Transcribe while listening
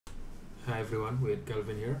Hi everyone, with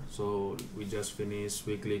Calvin here. So we just finished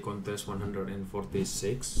weekly contest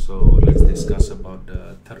 146. So let's discuss about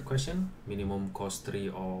the third question, minimum cost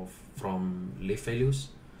tree of from leaf values.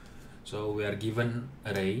 So we are given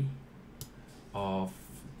array of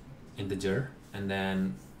integer, and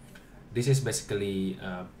then this is basically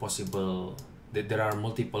possible. There are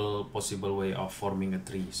multiple possible way of forming a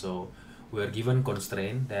tree. So we are given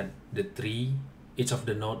constraint that the tree, each of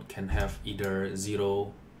the node can have either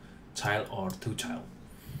 0 child or 2 child,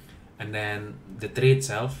 and then the tree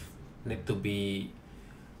itself need to be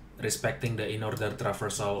respecting the in order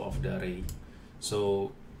traversal of the array.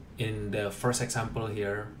 So in the first example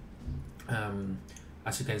here,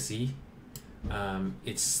 as you can see,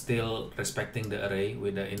 it's still respecting the array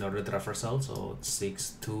with the in order traversal, so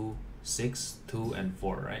 6 2 6 2 and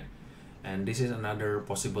 4, right? And this is another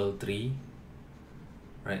possible tree,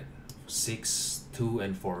 right? 6 2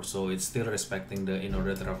 and 4, so it's still respecting the in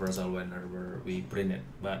order traversal whenever we print it.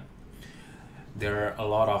 But there are a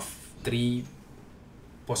lot of tree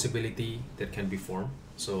possibility that can be formed.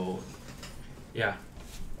 So yeah,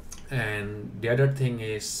 and the other thing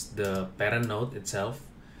is the parent node itself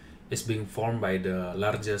is being formed by the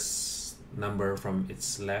largest number from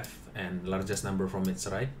its left and largest number from its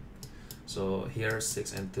right. So here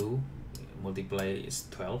 6 and 2 multiply is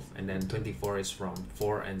 12, and then 24 is from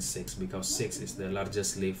 4 and 6, because 6 is the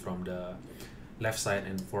largest leaf from the left side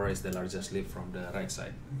and 4 is the largest leaf from the right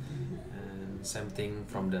side. And same thing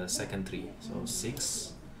from the second tree. So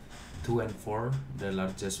 6 2 and 4, the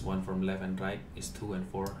largest one from left and right is 2 and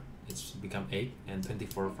 4, it's become 8, and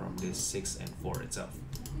 24 from this 6 and 4 itself.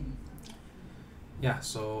 Yeah,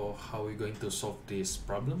 so how are we going to solve this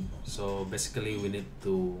problem? So basically we need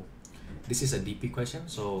to, this is a DP question,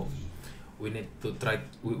 so we need to try,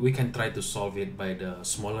 we can try to solve it by the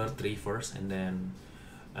smaller tree first, and then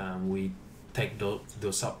we take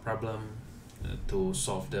the sub problem to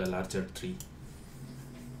solve the larger tree.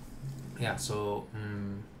 Yeah, so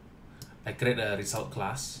I create a result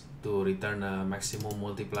class to return a maximum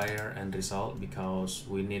multiplier and result, because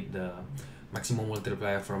we need the maximum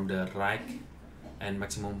multiplier from the right and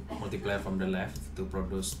maximum multiplier from the left to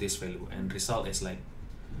produce this value, and result is like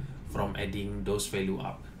from adding those value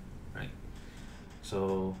up, right?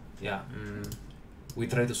 So yeah, we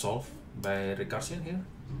try to solve by recursion here,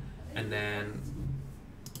 and then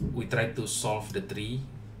we try to solve the tree.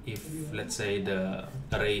 If let's say the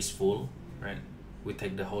array is full, right, we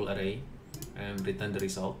take the whole array and return the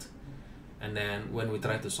result. And then when we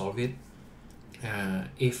try to solve it,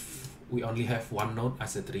 if we only have one node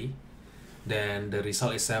as a tree, then the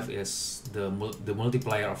result itself is the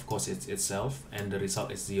multiplier of course it's itself, and the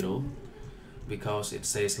result is 0, because it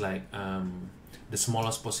says like the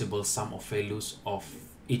smallest possible sum of values of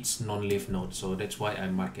each non-leaf node. So that's why I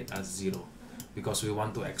mark it as 0, because we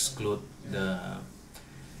want to exclude the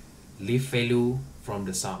leaf value from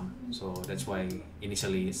the sum. So that's why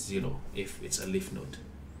initially it's 0 if it's a leaf node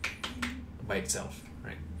by itself,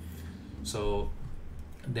 right? So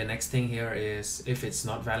the next thing here is, if it's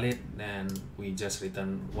not valid, then we just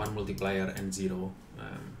return one multiplier and 0,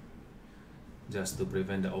 just to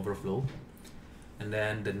prevent the overflow. And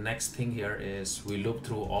then the next thing here is we loop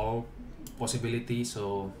through all possibilities.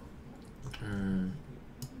 So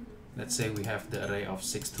let's say we have the array of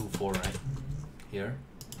 6 2 4 right here.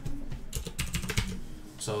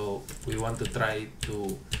 So we want to try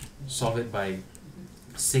to solve it by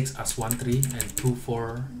 6 as one tree and 2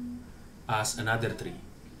 4 as another tree,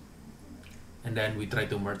 and then we try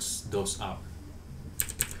to merge those up.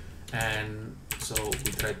 And so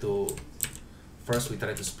we try to, first we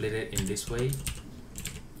try to split it in this way,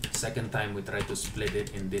 second time we try to split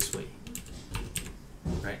it in this way,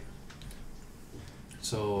 right?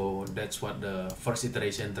 So that's what the first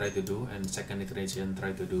iteration try to do and second iteration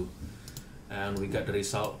try to do, and we got the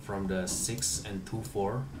result from the 6 and 2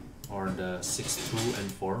 4, or the 6 2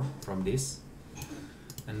 and 4 from this.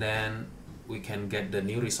 And then we can get the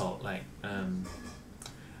new result, like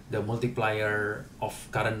the multiplier of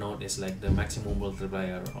current node is like the maximum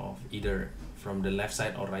multiplier of either from the left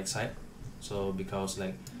side or right side. So because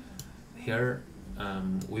like here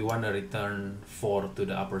we want to return 4 to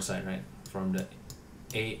the upper side, right, from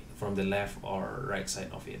the left or right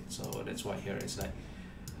side of it. So that's why here is like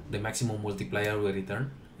the maximum multiplier will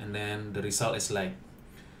return, and then the result is like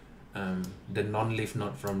the non-leaf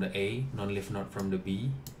node from the A, non-leaf node from the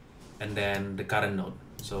B, and then the current node.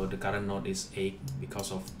 So the current node is 8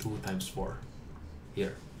 because of 2 times 4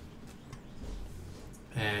 here.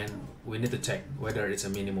 And we need to check whether it's a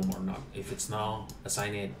minimum or not. If it's null,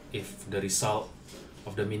 assign it. If the result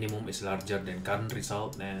of the minimum is larger than current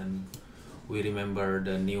result, then we remember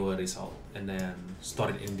the newer result and then store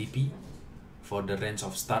it in DP. for the range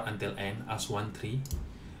of start until end as 1 3,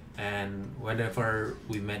 and whenever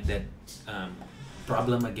we met that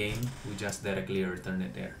problem again, we just directly return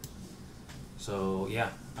it there. So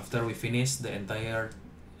yeah, after we finish the entire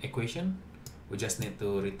equation, we just need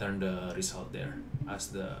to return the result there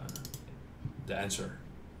as the answer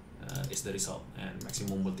is the result, and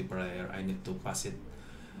maximum multiplier I need to pass it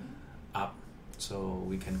up so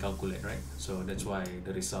we can calculate, right? So that's why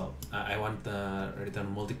the result I want to return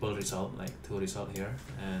multiple result, like 2 result here,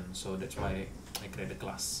 and so that's why I create a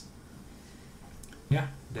class. Yeah,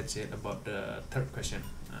 that's it about the third question.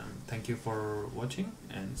 Thank you for watching,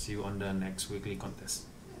 and see you on the next weekly contest.